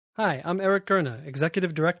Hi, I'm Eric Gurna,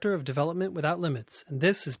 Executive Director of Development Without Limits, and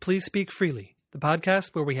this is Please Speak Freely, the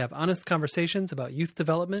podcast where we have honest conversations about youth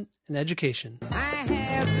development and education. I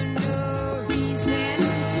have no reason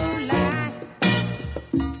to lie.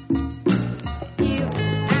 If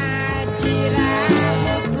I did,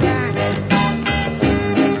 I would cry.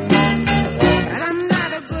 But I'm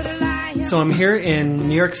not a good liar. So I'm here in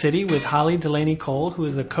New York City with Holly Delaney Cole, who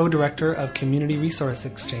is the co-director of Community Resource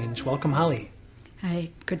Exchange. Welcome, Holly. Hi,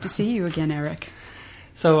 good to see you again, Eric.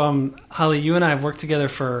 So, Holly, you and I have worked together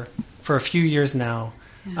for a few years now.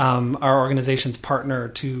 Yeah. Our organizations partner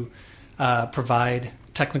to provide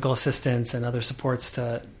technical assistance and other supports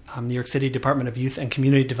to New York City Department of Youth and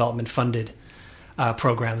Community Development funded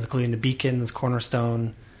programs, including the Beacons,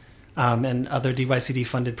 Cornerstone, and other DYCD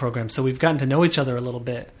funded programs. So we've gotten to know each other a little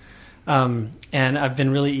bit. And I've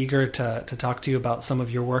been really eager to talk to you about some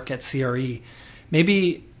of your work at CRE.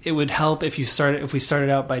 Maybe it would help if we started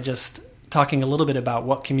out by just talking a little bit about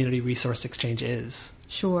what Community Resource Exchange is.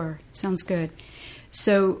 Sure, sounds good.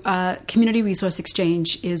 So Community Resource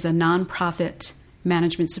Exchange is a nonprofit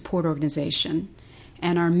management support organization,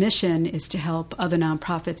 and our mission is to help other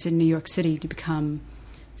nonprofits in New York City to become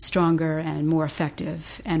stronger and more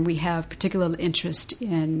effective. And we have particular interest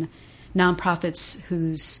in nonprofits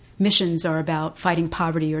whose missions are about fighting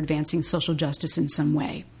poverty or advancing social justice in some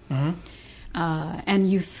way. Mm-hmm.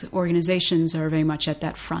 And youth organizations are very much at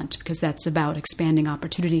that front because that's about expanding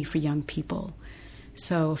opportunity for young people.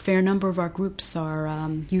 So a fair number of our groups are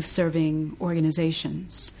youth-serving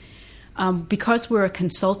organizations. Because we're a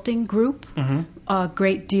consulting group, mm-hmm. a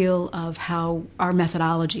great deal of how our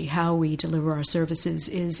methodology, how we deliver our services,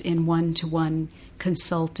 is in one-to-one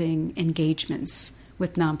consulting engagements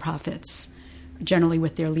with nonprofits, generally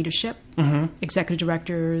with their leadership, mm-hmm. executive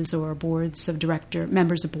directors or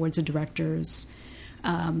members of boards of directors.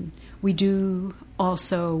 We do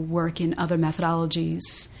also work in other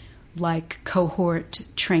methodologies like cohort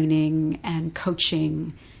training and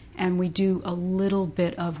coaching, and we do a little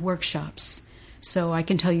bit of workshops. So I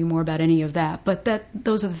can tell you more about any of that, but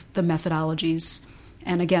those are the methodologies.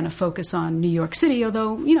 And again, a focus on New York City,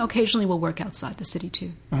 although occasionally we'll work outside the city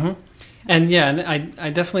too. Mm-hmm. And I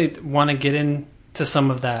definitely want to get into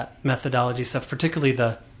some of that methodology stuff, particularly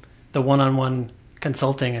the one-on-one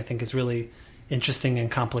consulting. I think is really interesting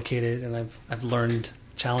and complicated, and I've learned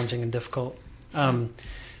challenging and difficult.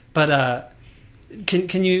 But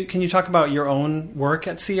can you talk about your own work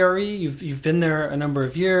at CRE? You've been there a number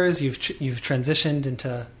of years. You've transitioned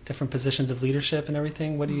into different positions of leadership and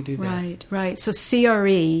everything. What do you do there? Right. So CRE,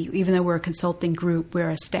 even though we're a consulting group,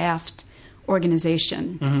 we're a staffed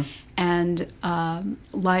organization. Mm-hmm. And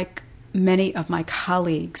like many of my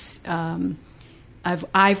colleagues,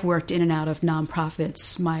 I've worked in and out of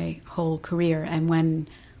nonprofits my whole career. And when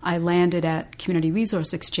I landed at Community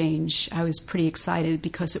Resource Exchange, I was pretty excited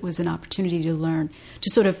because it was an opportunity to learn, to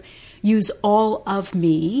sort of use all of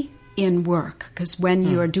me in work. Because when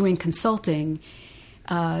you are doing consulting,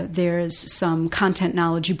 there's some content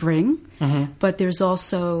knowledge you bring, mm-hmm. but there's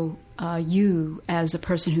also you as a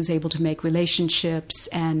person who's able to make relationships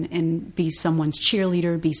and be someone's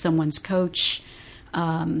cheerleader, be someone's coach,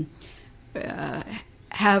 have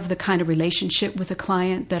the kind of relationship with a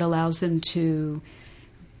client that allows them to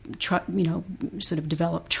sort of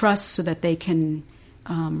develop trust so that they can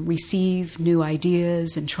receive new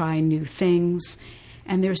ideas and try new things.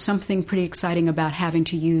 And there's something pretty exciting about having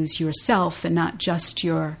to use yourself and not just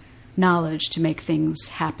your knowledge to make things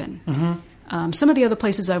happen. Mm-hmm. Some of the other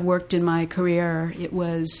places I've worked in my career, it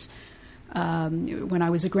was when I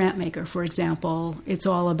was a grant maker, for example, it's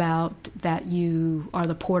all about that you are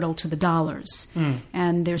the portal to the dollars. Mm.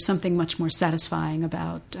 And there's something much more satisfying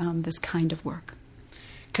about this kind of work.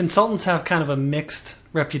 Consultants have kind of a mixed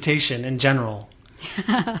reputation in general.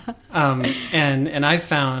 And I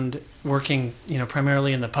found working,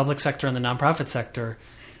 primarily in the public sector and the nonprofit sector,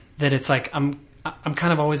 that it's like I'm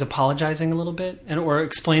kind of always apologizing a little bit or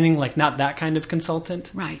explaining like not that kind of consultant.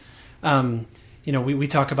 Right. We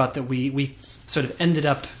talk about that we sort of ended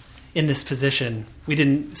up in this position. We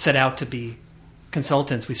didn't set out to be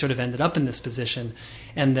consultants. We sort of ended up in this position,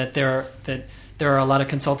 and that there are a lot of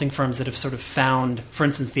consulting firms that have sort of found, for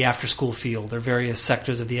instance, the after-school field or various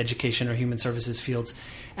sectors of the education or human services fields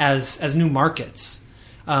as new markets.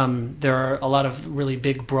 There are a lot of really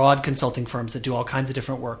big, broad consulting firms that do all kinds of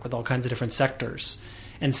different work with all kinds of different sectors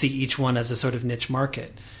and see each one as a sort of niche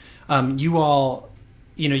market.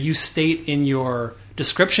 You state in your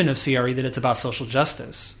description of CRE that it's about social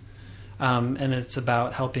justice, and it's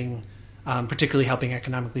about particularly helping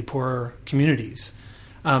economically poorer communities.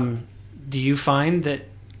 Do you find that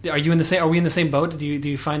are you in the same? Are we in the same boat? Do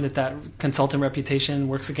you find that consultant reputation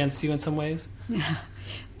works against you in some ways? Yeah.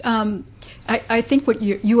 I think what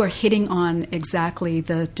you are hitting on exactly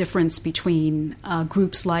the difference between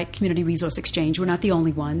groups like Community Resource Exchange. We're not the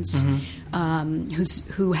only ones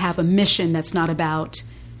who have a mission that's not about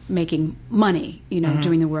making money,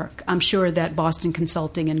 doing the work. I'm sure that Boston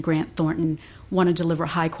Consulting and Grant Thornton want to deliver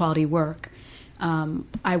high quality work.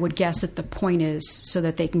 I would guess that the point is so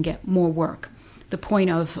that they can get more work. The point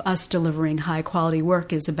of us delivering high quality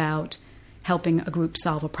work is about helping a group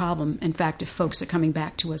solve a problem. In fact, if folks are coming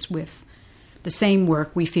back to us with the same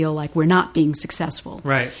work, we feel like we're not being successful.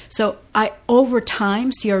 Right. So over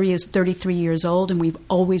time, CRE is 33 years old, and we've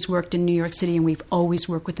always worked in New York City, and we've always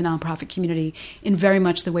worked with the nonprofit community in very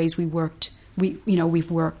much the ways we've worked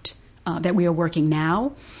that we are working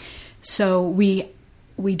now. So we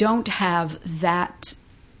don't have that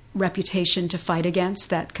reputation to fight against,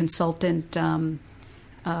 that consultant.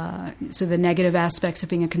 So the negative aspects of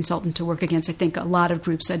being a consultant to work against, I think a lot of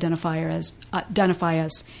groups identify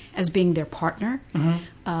us as being their partner.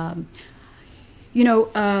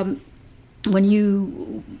 When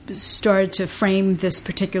you started to frame this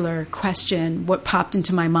particular question, what popped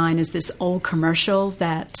into my mind is this old commercial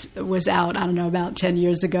that was out, I don't know, about 10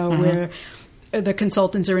 years ago, where the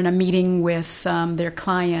consultants are in a meeting with their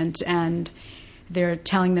client and they're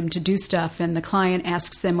telling them to do stuff, and the client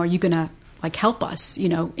asks them, are you going to help us,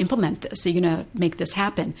 implement this? Are you going to make this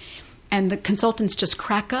happen? And the consultants just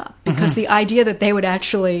crack up because the idea that they would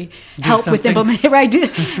actually help with implementing, right?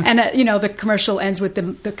 And the commercial ends with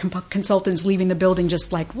the consultants leaving the building,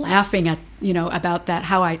 just laughing at about that,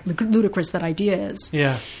 how ludicrous that idea is.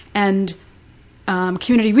 Yeah. And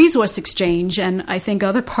Community Resource Exchange, and I think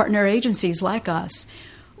other partner agencies like us,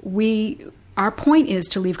 our point is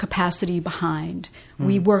to leave capacity behind.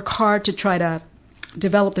 We work hard to try to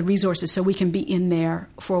develop the resources so we can be in there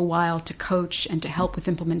for a while to coach and to help with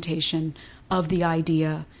implementation of the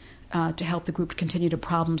idea, to help the group continue to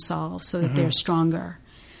problem solve so that they're stronger.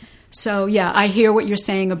 So, yeah, I hear what you're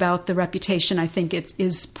saying about the reputation. I think it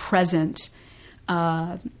is present.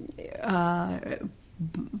 But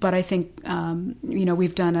I think,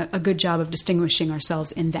 we've done a good job of distinguishing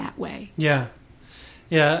ourselves in that way. Yeah.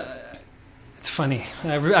 Yeah. It's funny.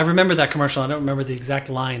 I remember that commercial. I don't remember the exact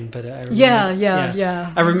line, but I remember.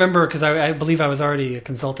 Yeah. I remember because I believe I was already a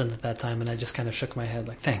consultant at that time, and I just kind of shook my head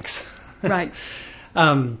like, thanks. Right.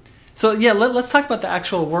 So, yeah, let's talk about the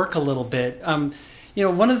actual work a little bit. One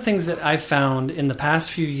of the things that I've found in the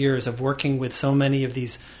past few years of working with so many of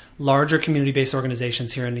these larger community-based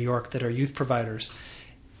organizations here in New York that are youth providers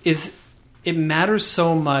is it matters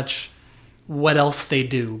so much what else they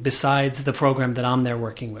do besides the program that I'm there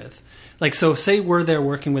working with. So say we're there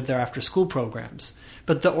working with their after-school programs,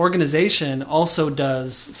 but the organization also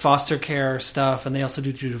does foster care stuff, and they also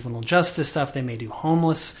do juvenile justice stuff. They may do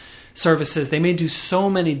homeless services. They may do so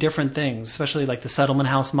many different things, especially like the settlement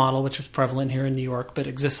house model, which is prevalent here in New York, but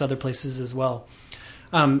exists other places as well.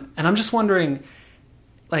 And I'm just wondering,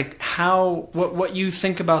 what you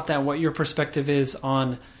think about that, what your perspective is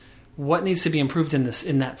on what needs to be improved in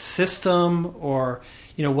that system, or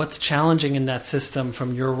what's challenging in that system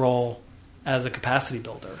from your role as a capacity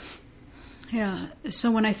builder. Yeah. So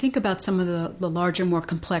when I think about some of the larger, more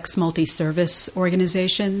complex multi-service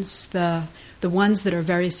organizations, the ones that are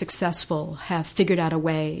very successful have figured out a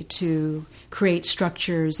way to create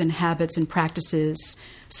structures and habits and practices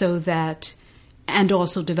and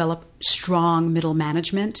also develop strong middle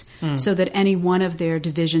management so that any one of their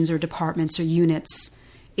divisions or departments or units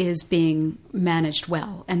is being managed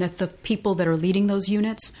well, and that the people that are leading those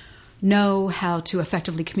units know how to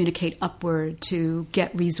effectively communicate upward to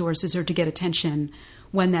get resources or to get attention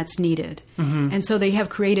when that's needed. And so they have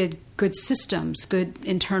created good systems, good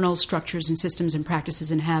internal structures and systems and practices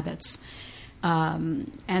and habits. And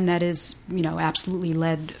that is, absolutely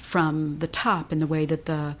led from the top in the way that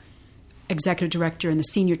the executive director and the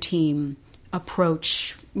senior team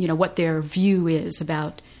approach, what their view is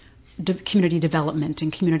about community development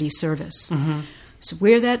and community service. So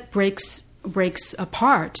where that breaks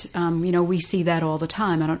apart, we see that all the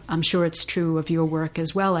time. I'm sure it's true of your work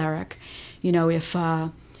as well, Eric. If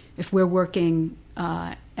we're working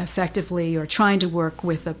effectively or trying to work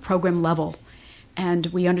with a program level, and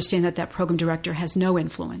we understand that program director has no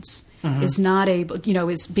influence, is not able,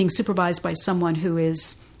 is being supervised by someone who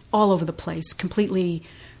is all over the place, completely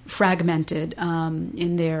fragmented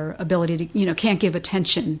in their ability to, can't give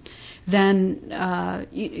attention, then,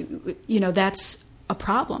 that's a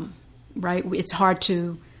problem, right? It's hard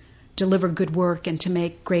to deliver good work and to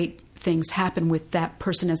make great things happen with that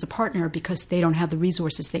person as a partner because they don't have the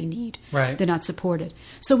resources they need. Right. They're not supported.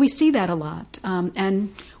 So we see that a lot.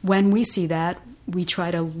 And when we see that, we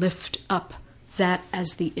try to lift up that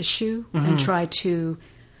as the issue and try to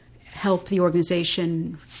help the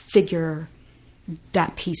organization figure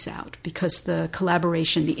that piece out, because the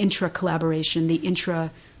collaboration, the intra-collaboration, the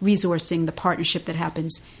intra-resourcing, the partnership that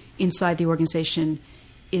happens inside the organization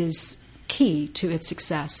is key to its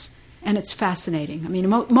success. And it's fascinating. I mean,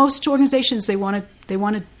 most organizations, they want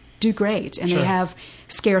to do great, and Sure. they have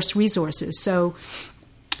scarce resources. So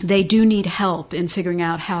they do need help in figuring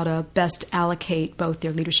out how to best allocate both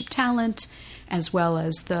their leadership talent as well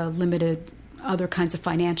as the limited other kinds of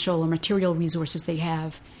financial or material resources they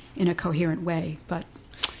have in a coherent way. But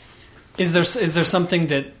Is there something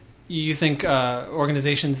that you think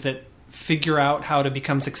organizations that figure out how to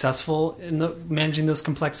become successful in managing those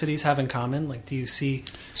complexities have in common? Like, do you see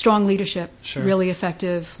strong leadership, Sure. really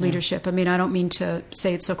effective leadership. I mean, I don't mean to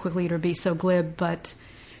say it so quickly or be so glib, but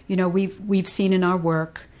we've seen in our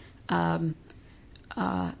work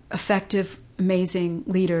effective, amazing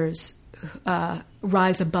leaders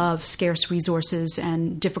rise above scarce resources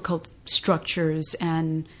and difficult structures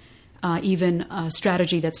and even a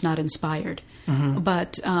strategy that's not inspired.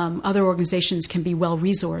 But other organizations can be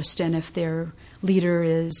well-resourced, and if their leader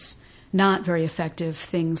is not very effective,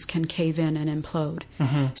 things can cave in and implode.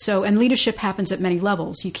 So, and leadership happens at many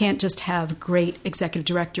levels. You can't just have great executive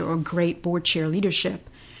director or great board chair leadership.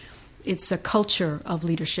 It's a culture of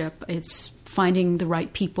leadership. It's finding the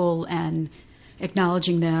right people and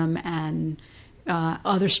acknowledging them, and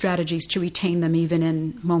other strategies to retain them even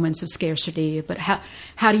in moments of scarcity. But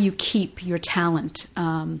how do you keep your talent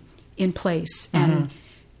in place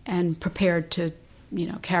and prepared to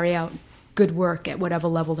carry out good work at whatever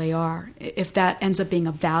level they are? If that ends up being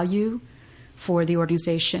a value for the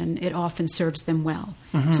organization, it often serves them well.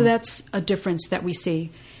 So that's a difference that we see.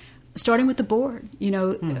 Starting with the board,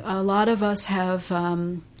 a lot of us have,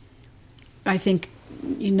 I think,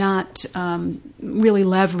 not really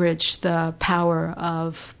leveraged the power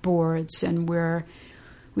of boards, and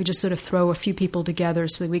we just sort of throw a few people together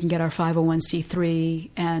so that we can get our 501c3,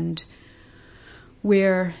 and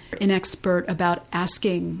we're inexpert about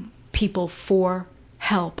asking people for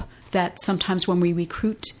help. That sometimes when we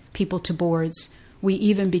recruit people to boards, we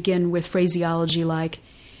even begin with phraseology like,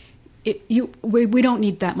 we don't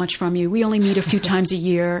need that much from you. We only meet a few times a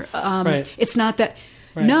year. Right. It's not that.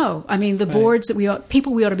 Right. No, I mean the boards that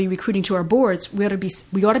people we ought to be recruiting to our boards. We ought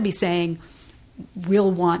to be saying,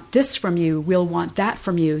 we'll want this from you. We'll want that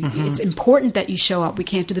from you. It's important that you show up. We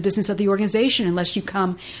can't do the business of the organization unless you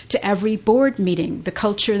come to every board meeting. The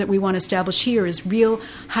culture that we want to establish here is real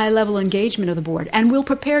high-level engagement of the board. And we'll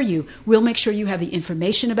prepare you. We'll make sure you have the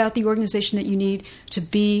information about the organization that you need to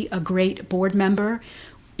be a great board member.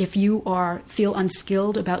 If you feel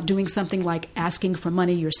unskilled about doing something like asking for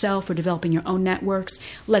money yourself or developing your own networks,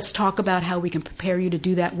 let's talk about how we can prepare you to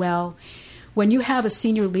do that well. When you have a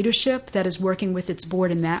senior leadership that is working with its board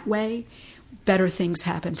in that way, better things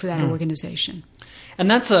happen for that organization. And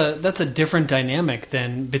that's a different dynamic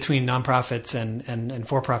than between nonprofits and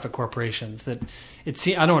for-profit corporations.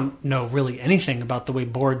 I don't know really anything about the way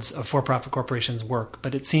boards of for-profit corporations work,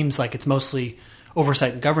 but it seems like it's mostly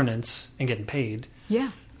oversight and governance and getting paid. Yeah.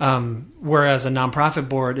 Whereas a nonprofit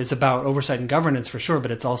board is about oversight and governance for sure, but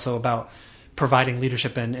it's also about providing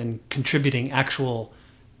leadership and contributing actual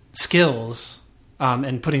skills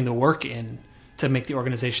and putting the work in to make the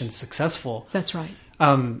organization successful. That's right.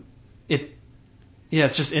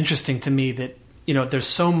 It's just interesting to me that there's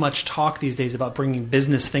so much talk these days about bringing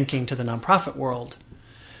business thinking to the nonprofit world,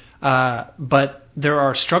 but there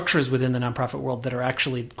are structures within the nonprofit world that are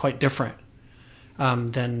actually quite different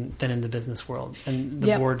than in the business world, and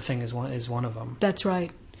the board thing is one of them. That's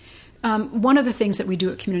right. One of the things that we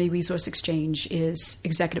do at Community Resource Exchange is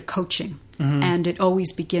executive coaching, and it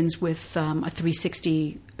always begins with a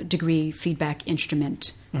 360-degree feedback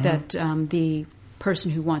instrument that the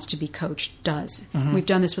person who wants to be coached does. We've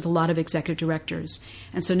done this with a lot of executive directors,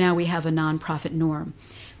 and so now we have a nonprofit norm.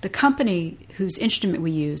 The company whose instrument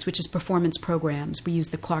we use, which is Performance Programs, we use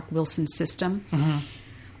the Clark Wilson system,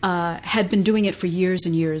 had been doing it for years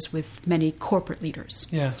and years with many corporate leaders.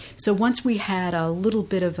 Yeah. So once we had a little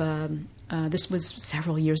bit of this was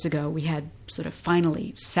several years ago, we had sort of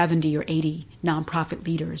finally 70 or 80 nonprofit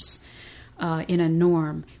leaders in a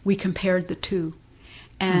norm. We compared the two.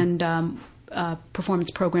 And Performance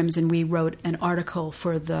Programs, and we wrote an article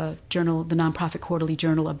for the journal, the Nonprofit Quarterly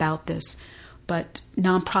Journal, about this. But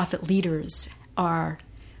nonprofit leaders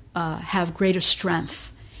have greater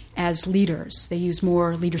strength as leaders. They use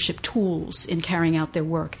more leadership tools in carrying out their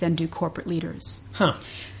work than do corporate leaders.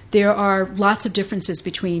 There are lots of differences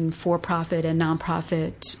between for-profit and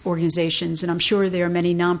nonprofit organizations, and I'm sure there are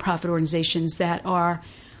many nonprofit organizations that are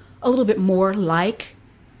a little bit more like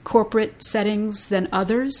corporate settings than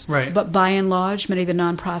others. Right. But by and large, many of the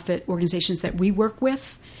nonprofit organizations that we work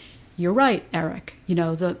with, you're right, Eric. You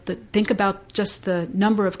know, think about just the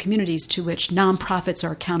number of communities to which nonprofits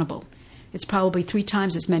are accountable. It's probably 3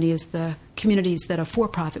 times as many as the communities that a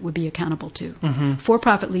for-profit would be accountable to. Mm-hmm.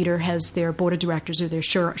 For-profit leader has their board of directors or their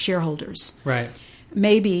shareholders. Right.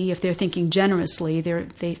 Maybe if they're thinking generously,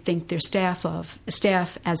 they think their staff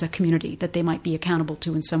as a community that they might be accountable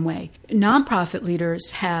to in some way. Nonprofit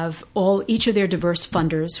leaders have each of their diverse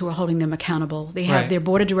funders who are holding them accountable. They have Right. their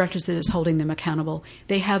board of directors that is holding them accountable.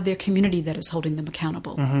 They have their community that is holding them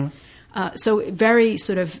accountable. Mm-hmm. So very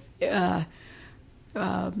sort of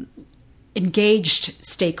engaged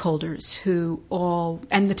stakeholders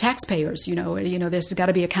and the taxpayers, there's got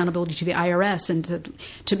to be accountability to the IRS and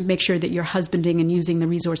to make sure that you're husbanding and using the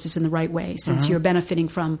resources in the right way since you're benefiting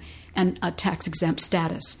from a tax exempt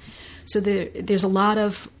status. So there's a lot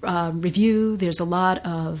of review, there's a lot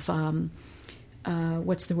of a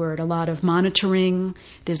lot of monitoring,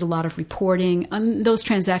 there's a lot of reporting, and those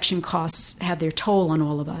transaction costs have their toll on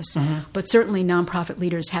all of us. But certainly nonprofit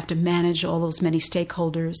leaders have to manage all those many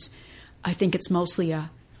stakeholders. I think it's mostly it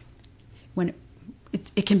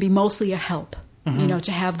can be mostly a help,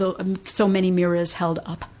 to have so many mirrors held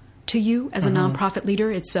up to you as a nonprofit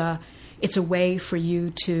leader. It's a way for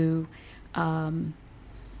you to, I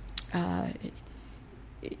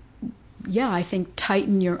think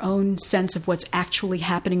tighten your own sense of what's actually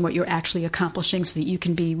happening, what you're actually accomplishing, so that you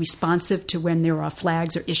can be responsive to when there are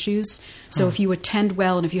flags or issues. So if you attend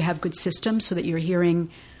well and if you have good systems, so that you're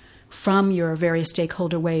hearing from your various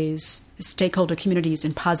stakeholder communities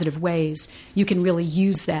in positive ways, you can really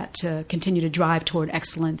use that to continue to drive toward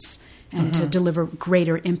excellence and to deliver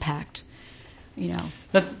greater impact.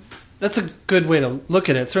 That's a good way to look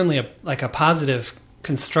at it. Certainly a positive,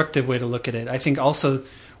 constructive way to look at it. I think also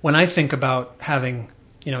when I think about having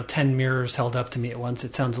 10 mirrors held up to me at once,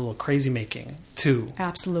 it sounds a little crazy making too.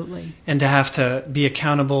 Absolutely. And to have to be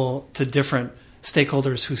accountable to different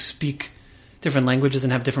stakeholders who speak different languages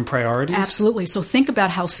and have different priorities. Absolutely. So think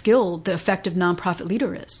about how skilled the effective nonprofit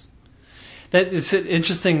leader is. That it's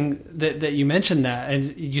interesting that you mentioned that,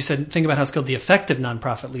 and you said think about how skilled the effective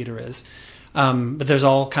nonprofit leader is. But there's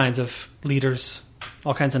all kinds of leaders,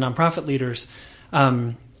 all kinds of nonprofit leaders,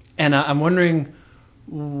 and I'm wondering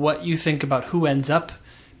what you think about who ends up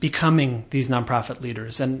becoming these nonprofit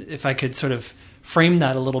leaders, and if I could sort of frame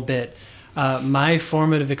that a little bit. My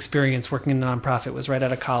formative experience working in a nonprofit was right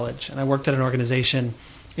out of college, and I worked at an organization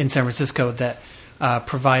in San Francisco that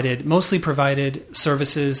mostly provided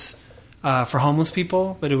services for homeless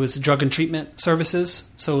people, but it was drug and treatment services.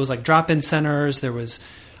 So it was like drop-in centers. There was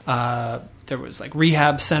like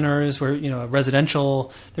rehab centers where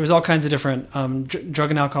residential. There was all kinds of different drug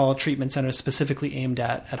and alcohol treatment centers specifically aimed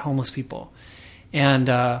at homeless people, and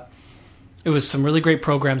it was some really great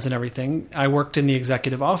programs and everything. I worked in the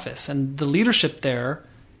executive office, and the leadership there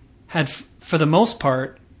had, for the most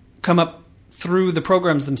part, come up through the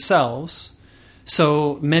programs themselves.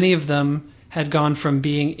 So many of them had gone from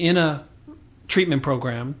being in a treatment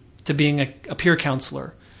program to being a peer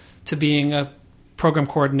counselor, to being a program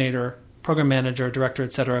coordinator, program manager, director,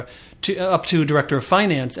 et cetera, up to director of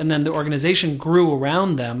finance. And then the organization grew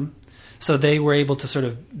around them, so they were able to sort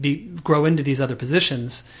of grow into these other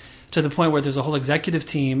positions, to the point where there's a whole executive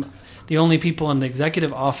team. The only people in the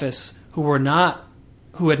executive office who had not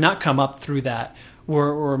come up through that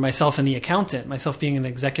were myself and the accountant, myself being an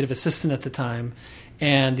executive assistant at the time,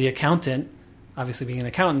 and the accountant, obviously being an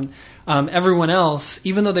accountant. Everyone else,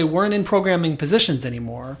 even though they weren't in programming positions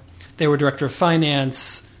anymore, they were director of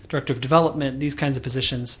finance, director of development, these kinds of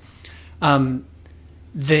positions.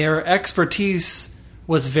 Their expertise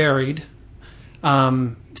was varied.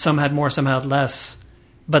 Some had more, some had less.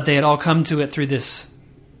 But they had all come to it through this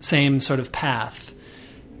same sort of path.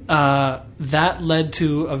 That led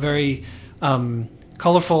to a very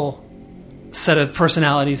colorful set of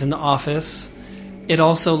personalities in the office. It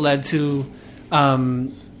also led to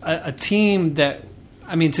a team that,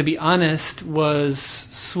 to be honest, was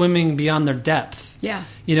swimming beyond their depth. Yeah.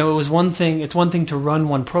 It was one thing. It's one thing to run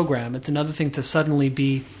one program. It's another thing to suddenly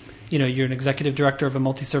be, you're an executive director of a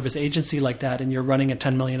multi-service agency like that, and you're running a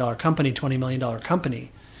 $10 million company, $20 million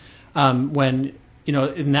company. When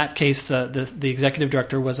in that case, the executive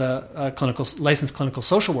director was a licensed clinical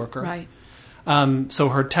social worker. Right. So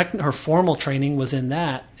her formal training was in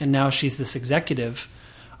that, and now she's this executive,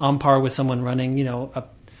 on par with someone running a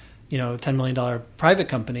 $10 million private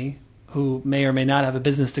company who may or may not have a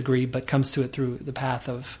business degree, but comes to it through the path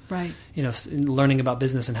of Right. learning about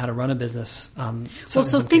business and how to run a business. So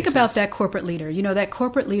think about that corporate leader. That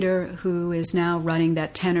corporate leader who is now running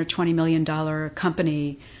that $10 or $20 million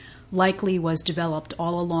company likely was developed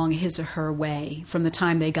all along his or her way from the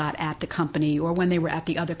time they got at the company or when they were at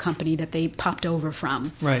the other company that they popped over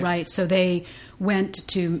from. Right. So they went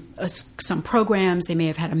to some programs. They may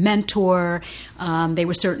have had a mentor. They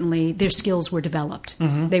were certainly, their skills were developed.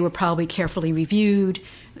 They were probably carefully reviewed.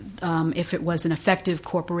 If it was an effective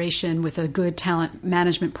corporation with a good talent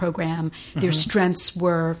management program, their strengths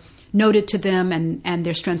were noted to them and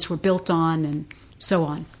their strengths were built on and so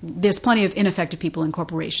on. There's plenty of ineffective people in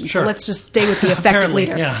corporations. Sure. So let's just stay with the effective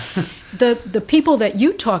leader. Yeah. The people that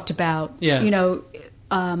you talked about, Yeah.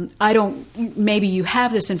 I don't. Maybe you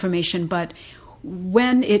have this information, but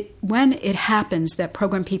when it happens that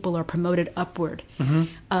program people are promoted upward,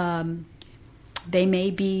 they may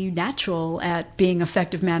be natural at being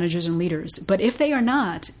effective managers and leaders. But if they are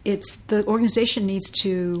not, it's the organization needs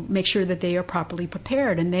to make sure that they are properly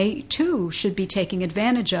prepared, and they too should be taking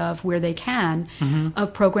advantage of where they can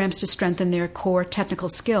of programs to strengthen their core technical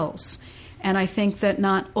skills. And I think that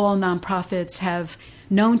not all nonprofits have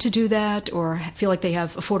known to do that or feel like they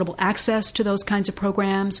have affordable access to those kinds of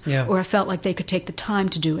programs or have felt like they could take the time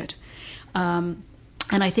to do it.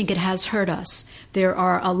 And I think it has hurt us. There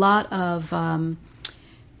are a lot of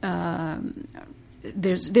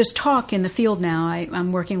there's talk in the field now.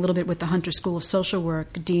 I'm working a little bit with the Hunter School of Social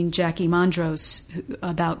Work, Dean Jackie Mondros,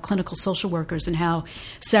 about clinical social workers and how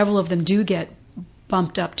several of them do get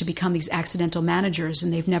bumped up to become these accidental managers,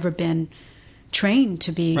 and they've never been trained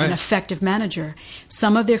to be an effective manager.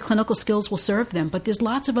 Some of their clinical skills will serve them, but there's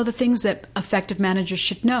lots of other things that effective managers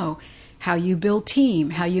should know. How you build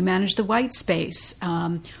team, how you manage the white space,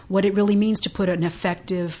 what it really means to put an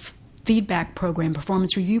effective feedback program,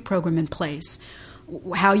 performance review program in place,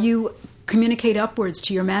 how you communicate upwards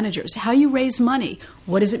to your managers, how you raise money,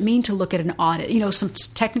 what does it mean to look at an audit, some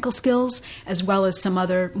technical skills as well as some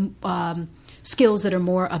other skills that are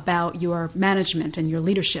more about your management and your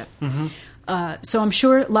leadership. So I'm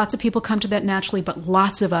sure lots of people come to that naturally, but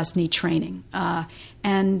lots of us need training.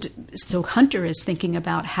 And so Hunter is thinking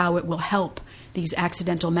about how it will help these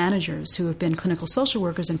accidental managers who have been clinical social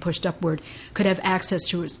workers and pushed upward could have access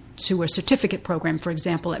to a certificate program, for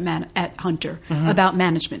example, at Hunter about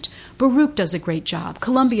management. Baruch does a great job.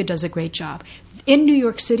 Columbia does a great job. In New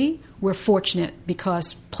York City, we're fortunate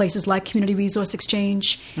because places like Community Resource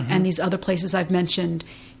Exchange and these other places I've mentioned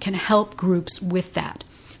can help groups with that.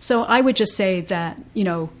 So I would just say that,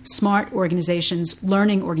 smart organizations,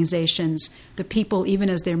 learning organizations, the people, even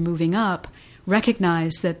as they're moving up,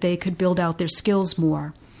 recognize that they could build out their skills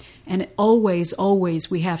more. And always, always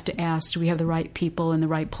we have to ask, do we have the right people in the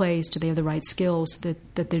right place? Do they have the right skills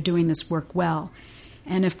that they're doing this work well?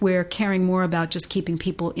 And if we're caring more about just keeping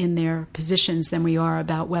people in their positions than we are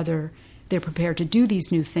about whether they're prepared to do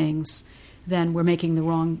these new things, then we're making the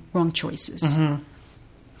wrong choices.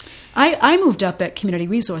 I moved up at Community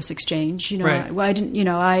Resource Exchange. I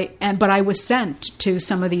didn't. But I was sent to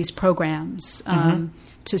some of these programs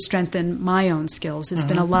to strengthen my own skills. There's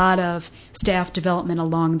been a lot of staff development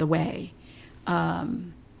along the way,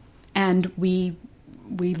 and we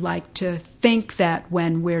like to think that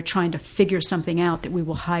when we're trying to figure something out, that we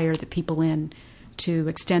will hire the people in to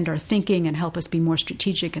extend our thinking and help us be more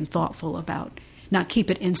strategic and thoughtful about, not keep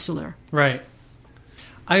it insular. Right.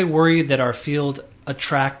 I worry that our field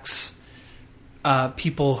attracts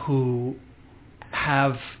people who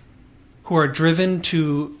are driven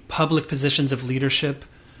to public positions of leadership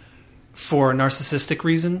for narcissistic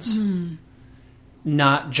reasons,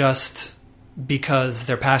 not just because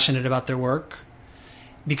they're passionate about their work.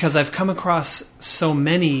 Because I've come across so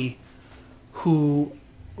many who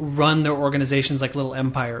run their organizations like little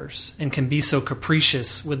empires and can be so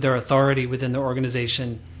capricious with their authority within their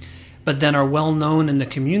organization, but then are well known in the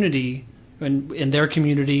community, in their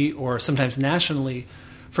community or sometimes nationally,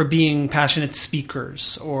 for being passionate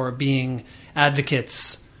speakers or being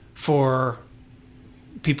advocates for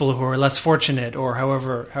people who are less fortunate, or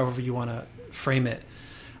however you want to frame it.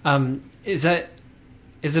 Is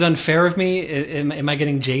it unfair of me? Am I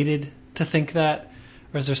getting jaded to think that,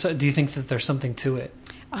 or do you think that there's something to it?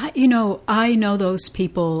 I know those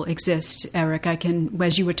people exist, Eric.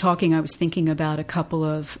 As you were talking, I was thinking about a couple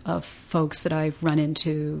of folks that I've run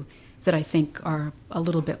into that I think are a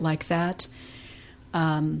little bit like that.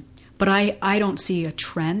 But I don't see a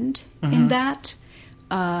trend in that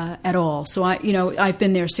at all. So I've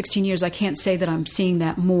been there 16 years. I can't say that I'm seeing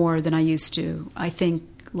that more than I used to. I think,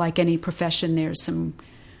 like any profession, there's some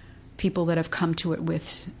people that have come to it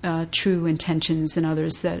with true intentions and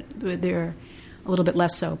others that they're a little bit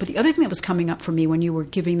less so. But the other thing that was coming up for me when you were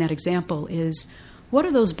giving that example is, what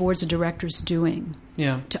are those boards of directors doing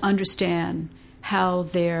to understand how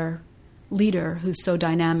their leader, who's so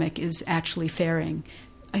dynamic, is actually faring?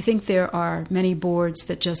 I think there are many boards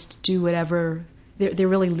that just do whatever. They're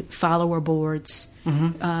really follower boards.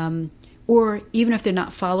 Or even if they're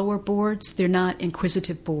not follower boards, they're not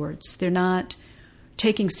inquisitive boards. They're not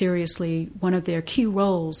taking seriously one of their key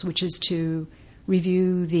roles, which is to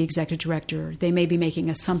review the executive director. They may be making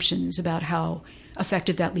assumptions about how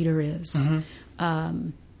effective that leader is.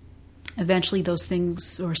 Eventually those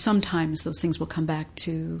things, or sometimes those things, will come back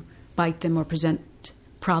to bite them or present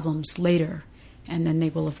problems later, and then they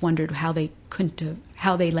will have wondered how they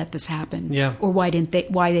let this happen, or why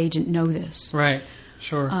they didn't know this. Right.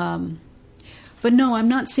 Sure. But no, I'm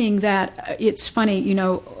not seeing that. It's funny,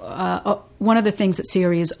 one of the things that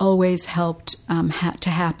CRE has always helped to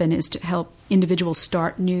happen is to help individuals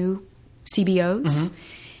start new CBOs.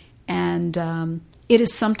 And it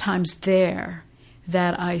is sometimes there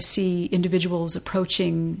that I see individuals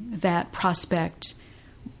approaching that prospect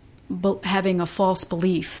having a false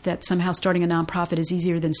belief that somehow starting a nonprofit is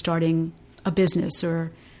easier than starting a business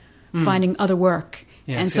or finding other work.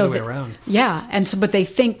 Yeah, and it's so the other way around. Yeah, and so, but they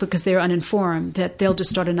think because they're uninformed that they'll just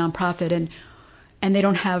start a nonprofit, and they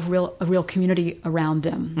don't have a real community around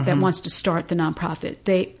them that wants to start the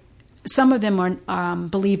nonprofit. Some of them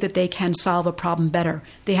believe that they can solve a problem better.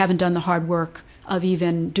 They haven't done the hard work of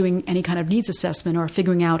even doing any kind of needs assessment or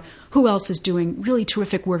figuring out who else is doing really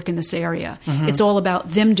terrific work in this area. It's all about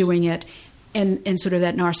them doing it, and sort of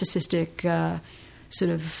that narcissistic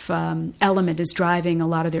element is driving a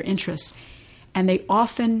lot of their interests. And they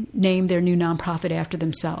often name their new nonprofit after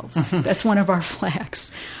themselves. That's one of our flags.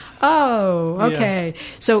 Oh, okay. Yeah.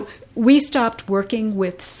 So we stopped working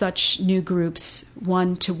with such new groups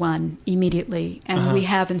one-to-one immediately, and we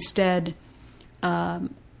have instead a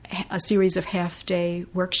series of half-day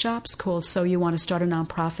workshops called So You Want to Start a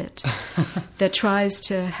Nonprofit that tries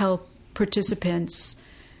to help participants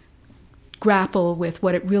grapple with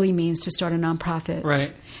what it really means to start a nonprofit.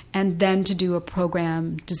 Right. And then to do a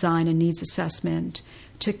program design and needs assessment,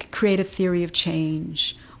 to create a theory of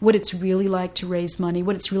change, what it's really like to raise money,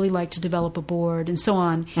 what it's really like to develop a board, and so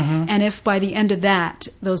on. And if by the end of that,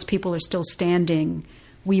 those people are still standing,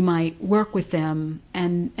 we might work with them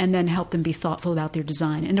and then help them be thoughtful about their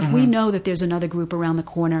design. And if we know that there's another group around the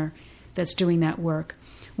corner that's doing that work,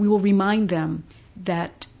 we will remind them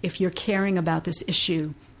that if you're caring about this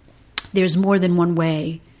issue, there's more than one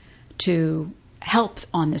way to help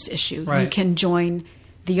on this issue. Right. You can join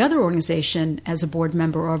the other organization as a board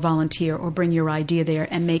member or a volunteer, or bring your idea there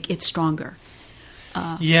and make it stronger.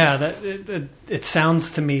 It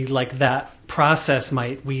sounds to me like that process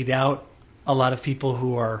might weed out a lot of people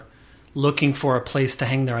who are looking for a place to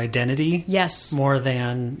hang their identity. Yes. More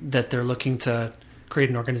than that they're looking to create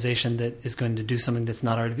an organization that is going to do something that's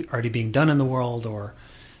not already being done in the world, or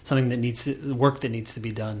something that work that needs to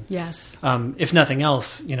be done. Yes. If nothing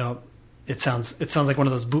else, it sounds like one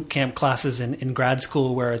of those boot camp classes in grad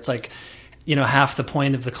school where it's like, half the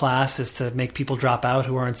point of the class is to make people drop out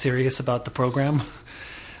who aren't serious about the program,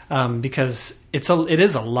 because it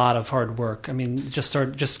is a lot of hard work. I mean,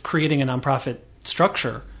 just creating a nonprofit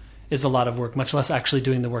structure is a lot of work, much less actually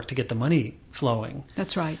doing the work to get the money flowing.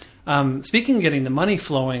 That's right. Speaking of getting the money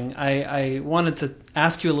flowing, I wanted to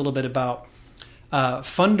ask you a little bit about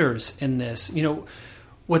funders in this.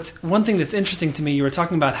 What's one thing that's interesting to me, you were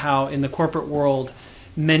talking about how in the corporate world,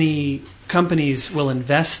 many companies will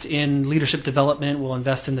invest in leadership development, will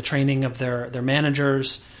invest in the training of their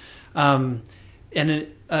managers. And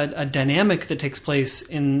a dynamic that takes place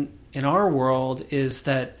in our world is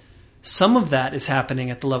that some of that is happening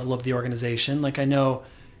at the level of the organization. Like I know,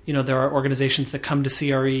 there are organizations that come to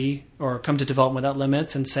CRE or come to Development Without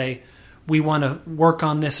Limits and say, we want to work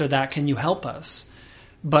on this or that, can you help us?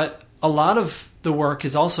 But a lot of the work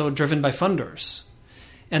is also driven by funders.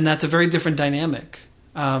 And that's a very different dynamic,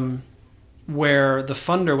 where the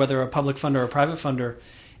funder, whether a public funder or a private funder,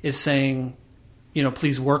 is saying,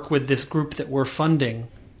 please work with this group that we're funding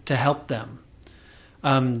to help them.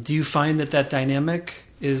 Do you find that dynamic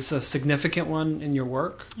is a significant one in your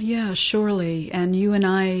work? Yeah, surely. And you and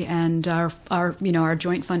I and our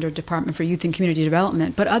joint funder, Department for Youth and Community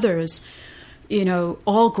Development, but others,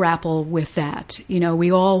 all grapple with that.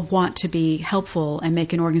 We all want to be helpful and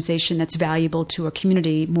make an organization that's valuable to a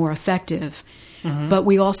community more effective. But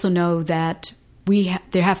we also know that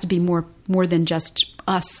there have to be more than just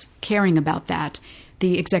us caring about that.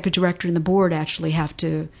 The executive director and the board actually have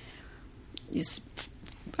to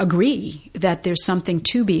agree that there's something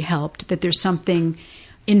to be helped, that there's something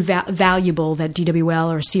invaluable that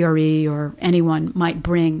DWL or CRE or anyone might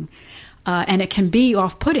bring. And it can be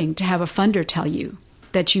off-putting to have a funder tell you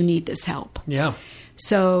that you need this help. Yeah.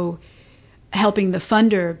 So helping the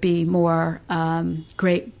funder be more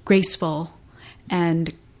graceful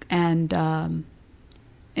and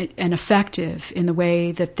effective in the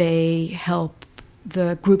way that they help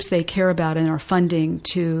the groups they care about and are funding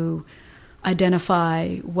to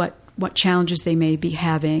identify what challenges they may be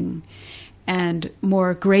having, and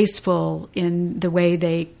more graceful in the way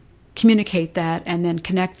they communicate that and then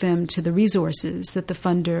connect them to the resources that the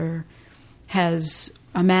funder has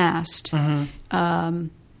amassed, has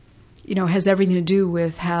everything to do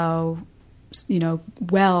with how,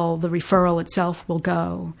 well the referral itself will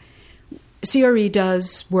go. CRE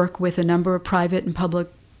does work with a number of private and public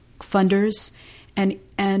funders,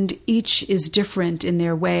 and each is different in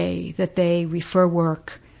their way that they refer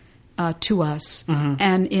work to us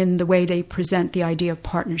and in the way they present the idea of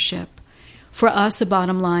partnership. For us, the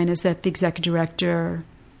bottom line is that the executive director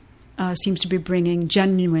seems to be bringing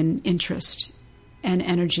genuine interest and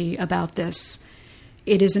energy about this.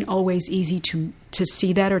 It isn't always easy to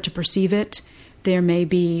see that or to perceive it. There may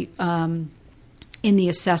be, in the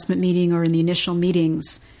assessment meeting or in the initial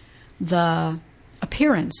meetings, the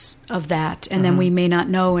appearance of that, and then we may not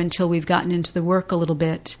know until we've gotten into the work a little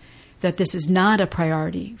bit that this is not a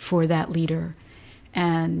priority for that leader,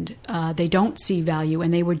 and they don't see value,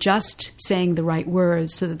 and they were just saying the right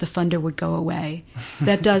words so that the funder would go away.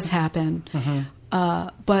 That does happen.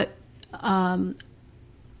 But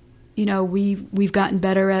we've gotten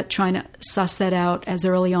better at trying to suss that out as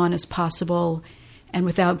early on as possible, and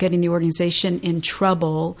without getting the organization in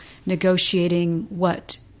trouble, negotiating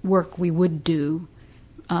what work we would do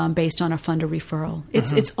based on a funder referral.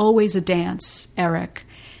 It's always a dance, Eric.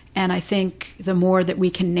 And I think the more that we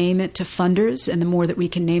can name it to funders and the more that we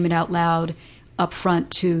can name it out loud up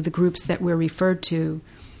front to the groups that we're referred to,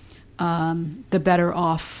 the better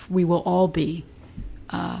off we will all be.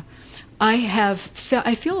 I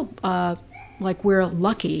feel like we're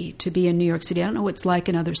lucky to be in New York City. I don't know what it's like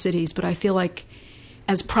in other cities, but I feel like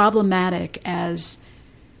as problematic as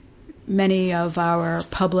many of our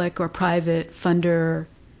public or private funder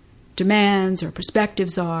demands or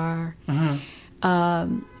perspectives are,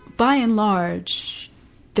 by and large,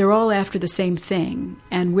 they're all after the same thing.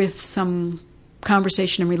 And with some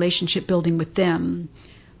conversation and relationship building with them,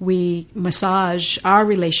 we massage our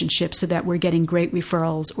relationship so that we're getting great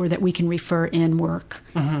referrals or that we can refer in work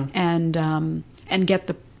and get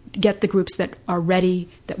the groups that are ready,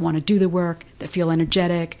 that want to do the work, that feel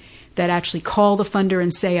energetic, that actually call the funder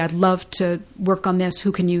and say, I'd love to work on this.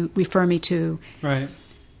 Who can you refer me to? Right.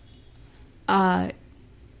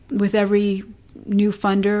 With every new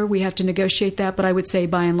funder, we have to negotiate that, but I would say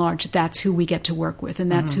by and large that's who we get to work with,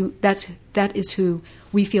 and that is who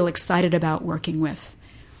we feel excited about working with.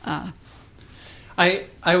 I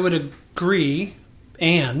would agree,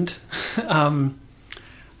 and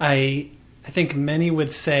I think many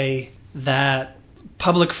would say that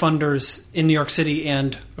public funders in New York City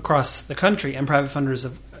and across the country, and private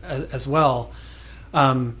funders as well,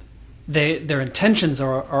 their intentions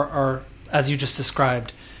are as you just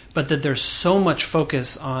described, but that there's so much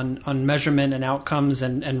focus on measurement and outcomes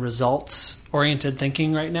and results-oriented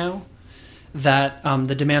thinking right now that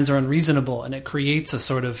the demands are unreasonable, and it creates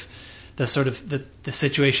the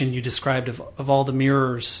situation you described of all the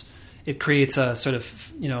mirrors. It creates a sort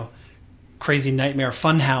of crazy nightmare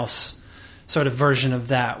funhouse sort of version of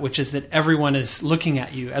that, which is that everyone is looking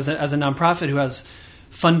at you as a nonprofit who has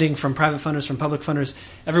funding from private funders, from public funders.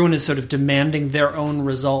 Everyone is sort of demanding their own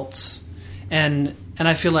results. And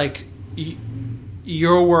I feel like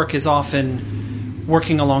your work is often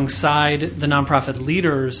working alongside the nonprofit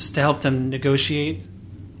leaders to help them negotiate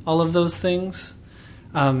all of those things.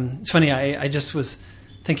 It's funny, I just was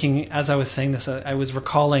thinking as I was saying this, I was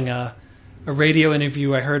recalling a radio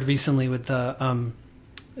interview I heard recently with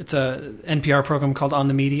it's a NPR program called On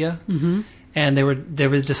the Media, and they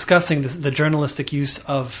were discussing the journalistic use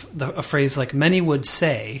of a phrase like "many would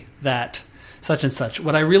say that such and such."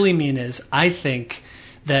 What I really mean is, I think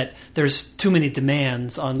that there's too many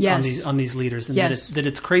demands on these leaders, and that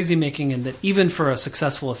it's crazy making, and that even for a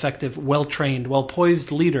successful, effective, well-trained,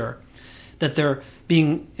 well-poised leader, that they're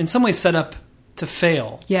being in some ways set up to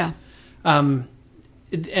fail. Yeah. And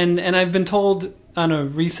I've been told on a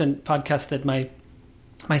recent podcast that my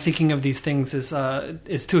thinking of these things is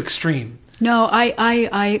too extreme. No,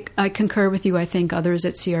 I concur with you. I think others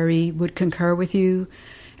at CRE would concur with you,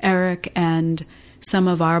 Eric, and some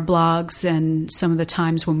of our blogs and some of the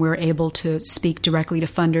times when we're able to speak directly to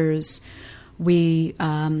funders, we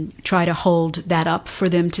try to hold that up for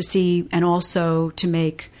them to see, and also to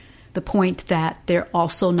make the point that they're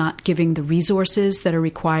also not giving the resources that are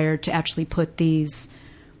required to actually put these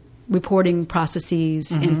reporting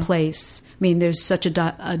processes in place. I mean, there's such a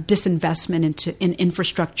disinvestment in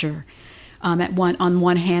infrastructure. On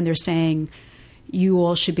one hand, they're saying you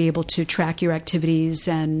all should be able to track your activities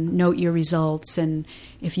and note your results, and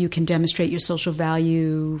if you can demonstrate your social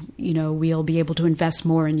value, we'll be able to invest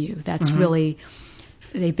more in you. That's really,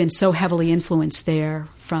 they've been so heavily influenced there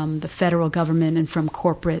from the federal government and from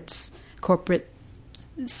corporate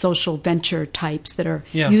social venture types that are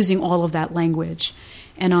using all of that language.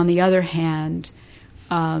 And on the other hand,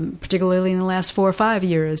 particularly in the last 4 or 5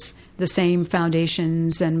 years, the same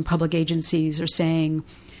foundations and public agencies are saying,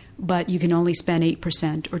 but you can only spend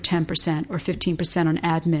 8% or 10% or 15% on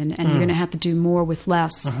admin, and you're going to have to do more with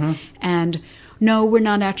less. And no, we're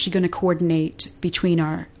not actually going to coordinate between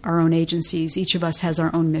our own agencies. Each of us has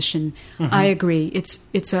our own mission. I agree.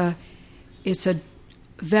 It's a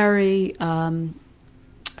very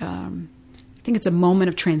I think it's a moment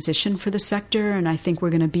of transition for the sector, and I think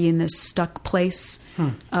we're going to be in this stuck place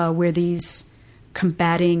where these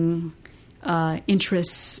combating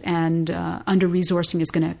interests and under-resourcing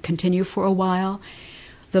is going to continue for a while.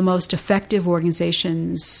 The most effective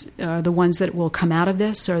organizations, the ones that will come out of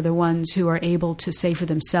this, are the ones who are able to say for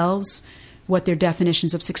themselves what their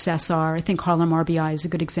definitions of success are. I think Harlem RBI is a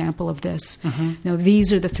good example of this.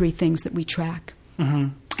 These are the 3 things that we track.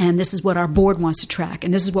 And this is what our board wants to track,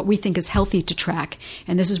 and this is what we think is healthy to track,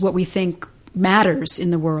 and this is what we think matters in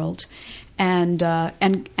the world, and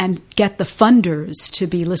get the funders to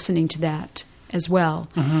be listening to that as well.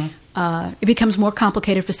 It becomes more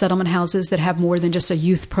complicated for settlement houses that have more than just a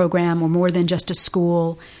youth program or more than just a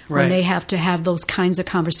school, when they have to have those kinds of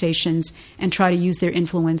conversations and try to use their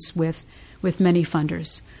influence with many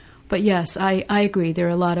funders. But yes, I agree. There are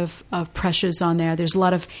a lot of pressures on there. There's a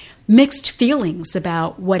lot of mixed feelings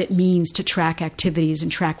about what it means to track activities and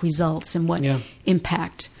track results and what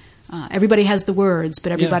impact. Everybody has the words,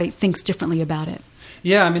 but everybody thinks differently about it.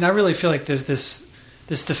 Yeah, I mean, I really feel like there's this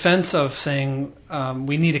defense of saying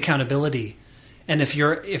we need accountability, and if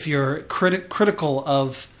you're critical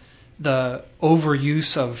of the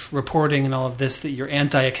overuse of reporting and all of this, that you're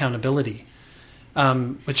anti-accountability,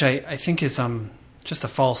 which I think is just a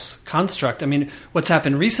false construct. I mean, what's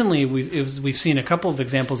happened recently, we've seen a couple of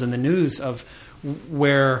examples in the news of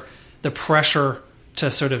where the pressure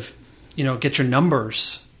to sort of, get your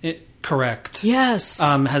numbers correct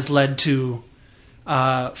has led to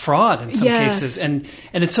fraud in some cases. And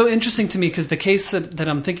it's so interesting to me because the case that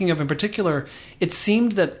I'm thinking of in particular, it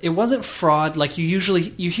seemed that it wasn't fraud like you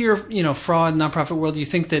hear, fraud, nonprofit world, you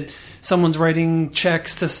think that someone's writing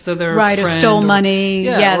checks to their friend. Or stole money.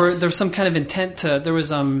 Or there's some kind of intent there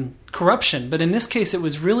was corruption. But in this case, it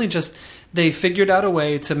was really just they figured out a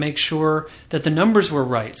way to make sure that the numbers were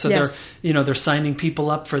right. So they're signing people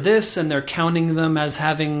up for this, and they're counting them as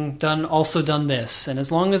having also done this. And as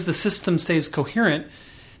long as the system stays coherent,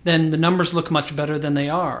 then the numbers look much better than they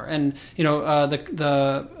are. And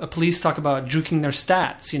the police talk about juking their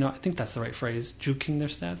stats. I think that's the right phrase, juking their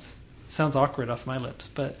stats. Sounds awkward off my lips,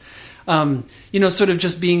 but sort of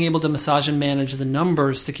just being able to massage and manage the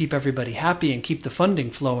numbers to keep everybody happy and keep the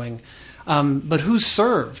funding flowing. But who's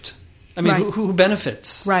served? I mean, who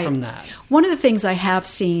benefits from that? One of the things I have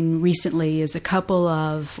seen recently is a couple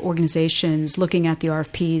of organizations looking at the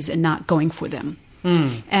RFPs and not going for them.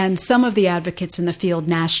 And some of the advocates in the field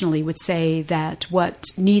nationally would say that what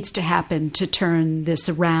needs to happen to turn this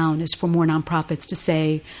around is for more nonprofits to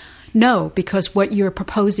say, no, because what you're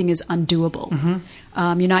proposing is undoable.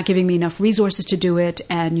 You're not giving me enough resources to do it,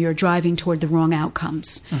 and you're driving toward the wrong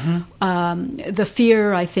outcomes. The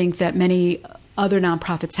fear, I think, that many other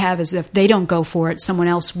nonprofits have is if they don't go for it, someone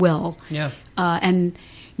else will. And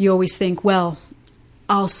you always think, well,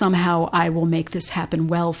 I will make this happen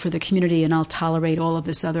well for the community, and I'll tolerate all of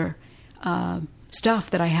this other stuff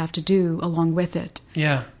that I have to do along with it.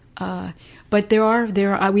 But there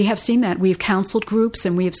are we have seen that. We've counseled groups,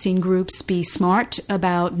 and we have seen groups be smart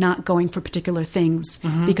about not going for particular things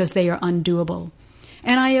because they are undoable.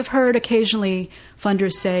 And I have heard occasionally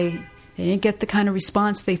funders say they didn't get the kind of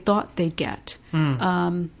response they thought they'd get.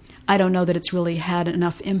 I don't know that it's really had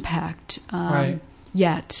enough impact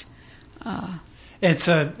yet.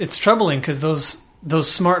 It's troubling because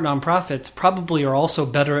those smart nonprofits probably are also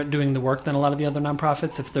better at doing the work than a lot of the other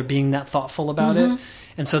nonprofits if they're being that thoughtful about it.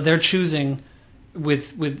 And so they're choosing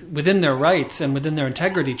within their rights and within their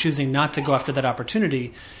integrity, choosing not to go after that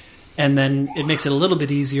opportunity. And then it makes it a little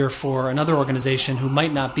bit easier for another organization who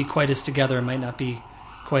might not be quite as together and might not be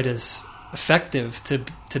quite as effective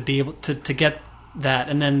to be able to get that,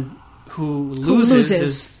 and then who loses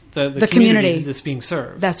is the community that's being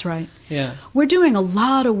served. That's right. Yeah. We're doing a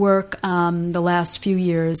lot of work the last few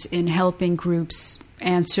years in helping groups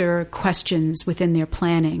answer questions within their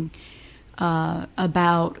planning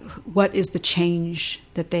about what is the change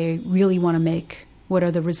that they really want to make, what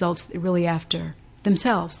are the results they're really after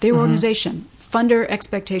themselves, their organization, funder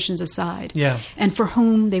expectations aside, and for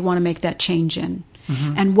whom they want to make that change in,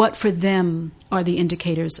 and what for them are the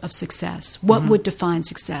indicators of success, what would define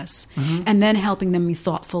success, and then helping them be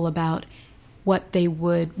thoughtful about what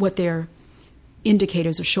their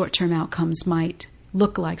indicators or short-term outcomes might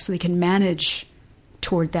look like so they can manage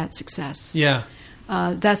toward that success. Yeah.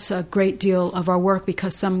 That's a great deal of our work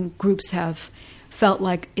because some groups have felt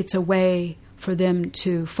like it's a way for them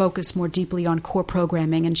to focus more deeply on core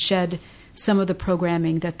programming and shed some of the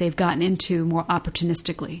programming that they've gotten into more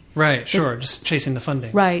opportunistically. Right, sure, just chasing the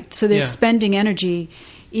funding. Right, so they're expending energy.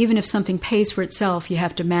 Even if something pays for itself, you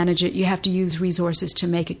have to manage it, you have to use resources to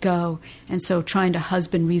make it go, and so trying to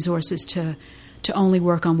husband resources to only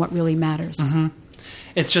work on what really matters.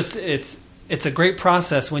 It's a great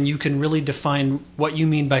process when you can really define what you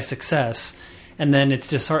mean by success. And then it's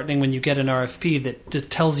disheartening when you get an RFP that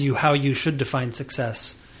tells you how you should define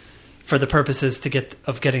success for the purposes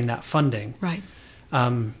of getting that funding. Right.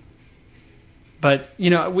 But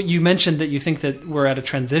you mentioned that you think that we're at a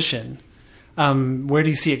transition. Where do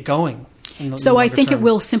you see it going? So I think it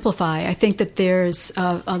will simplify. I think that there's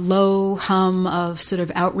a low hum of sort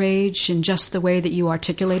of outrage in just the way that you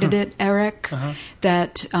articulated it, Eric,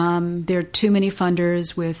 that there are too many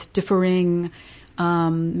funders with differing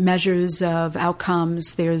measures of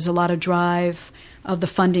outcomes. There's a lot of drive of the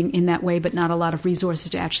funding in that way, but not a lot of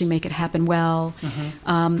resources to actually make it happen well.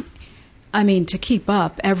 To keep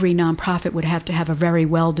up, every nonprofit would have to have a very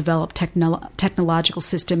well-developed technological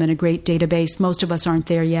system and a great database. Most of us aren't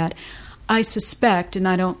there yet. I suspect, and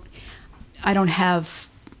I don't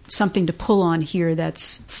have something to pull on here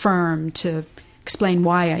that's firm to explain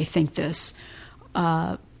why I think this.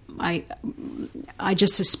 I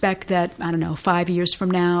just suspect that, 5 years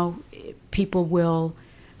from now, people will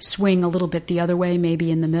swing a little bit the other way, maybe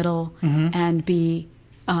in the middle, and be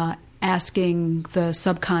asking the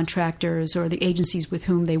subcontractors or the agencies with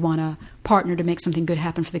whom they want to partner to make something good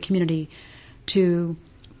happen for the community to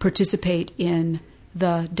participate in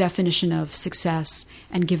the definition of success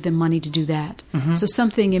and give them money to do that. So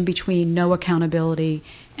something in between no accountability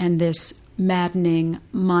and this maddening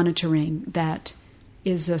monitoring that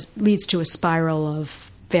leads to a spiral of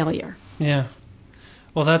failure. Yeah.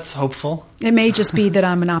 Well, that's hopeful. It may just be that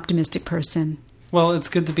I'm an optimistic person. Well, it's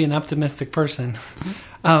good to be an optimistic person.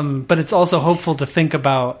 But it's also hopeful to think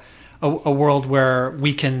about a world where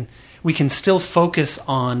we can still focus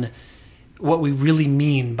on what we really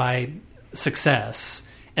mean by success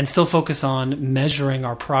and still focus on measuring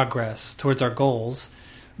our progress towards our goals,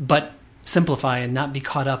 but simplify and not be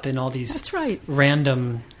caught up in all these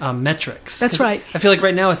random metrics. That's right. I feel like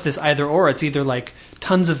right now it's this either or. It's either like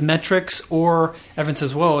tons of metrics or everyone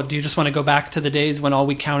says, whoa, do you just want to go back to the days when all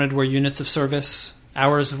we counted were units of service,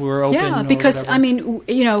 hours were open? Yeah, because,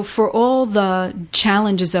 for all the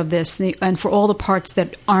challenges of this and for all the parts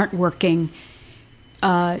that aren't working,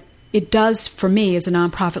 it does, for me as a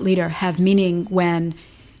nonprofit leader, have meaning when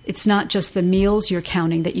it's not just the meals you're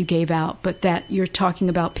counting that you gave out, but that you're talking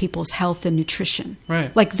about people's health and nutrition.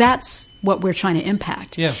 Right. Like that's what we're trying to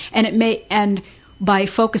impact. Yeah. And by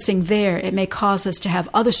focusing there, it may cause us to have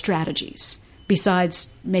other strategies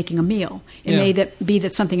besides making a meal. It may be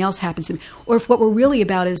that something else happens. Or if what we're really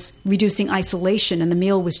about is reducing isolation and the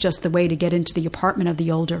meal was just the way to get into the apartment of the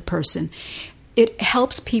older person, it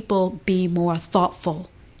helps people be more thoughtful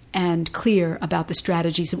and clear about the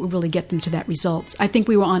strategies that will really get them to that results. I think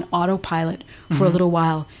we were on autopilot for a little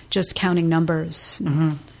while, just counting numbers.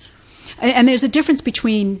 And there's a difference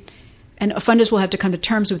between, and funders will have to come to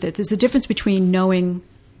terms with it, there's a difference between knowing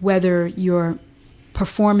whether you're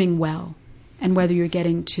performing well and whether you're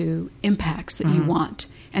getting to impacts that you want.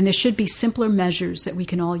 And there should be simpler measures that we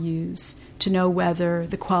can all use to know whether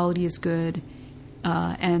the quality is good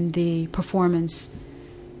and the performance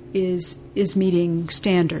is meeting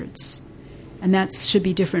standards. And that should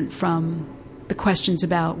be different from the questions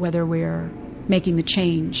about whether we're making the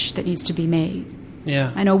change that needs to be made.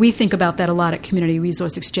 Yeah. I know we think about that a lot at Community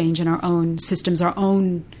Resource Exchange in our own systems, our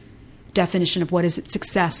own definition of what is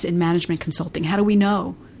success in management consulting. How do we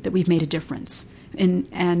know that we've made a difference?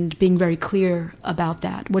 And being very clear about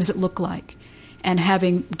that. What does it look like? And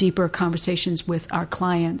having deeper conversations with our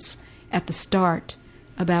clients at the start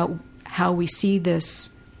about how we see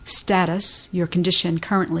this status, your condition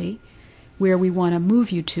currently, where we want to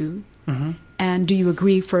move you to, And do you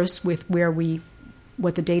agree first with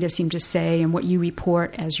what the data seem to say and what you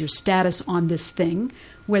report as your status on this thing,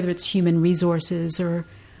 whether it's human resources or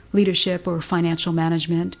leadership or financial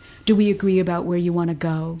management? Do we agree about where you want to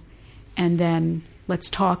go? And then let's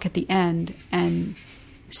talk at the end and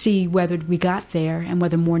see whether we got there and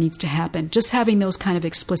whether more needs to happen. Just having those kind of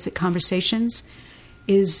explicit conversations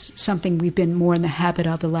is something we've been more in the habit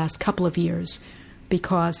of the last couple of years,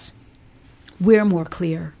 because we're more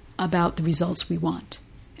clear about the results we want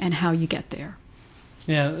and how you get there.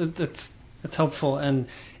 Yeah, that's helpful, and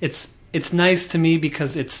it's nice to me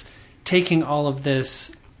because it's taking all of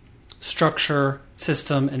this structure,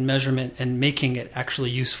 system, and measurement and making it actually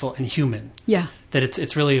useful and human. Yeah. That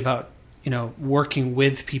it's really about, working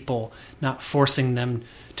with people, not forcing them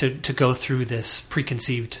to go through this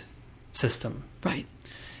preconceived system. Right.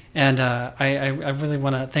 And I really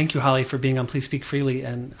want to thank you, Holly, for being on Please Speak Freely.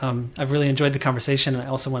 And I've really enjoyed the conversation. And I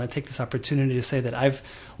also want to take this opportunity to say that I've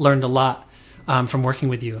learned a lot from working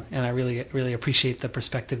with you. And I really, really appreciate the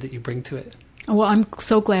perspective that you bring to it. Well, I'm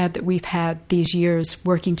so glad that we've had these years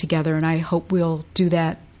working together. And I hope we'll do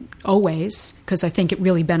that always, because I think it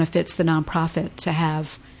really benefits the nonprofit to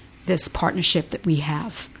have this partnership that we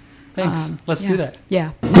have. Thanks. Let's do that.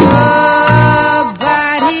 Yeah. Nobody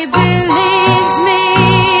believes me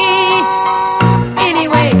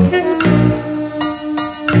anyway.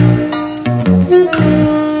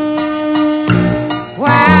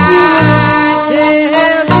 Why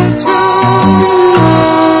tell the truth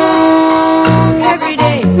every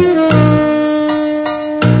day?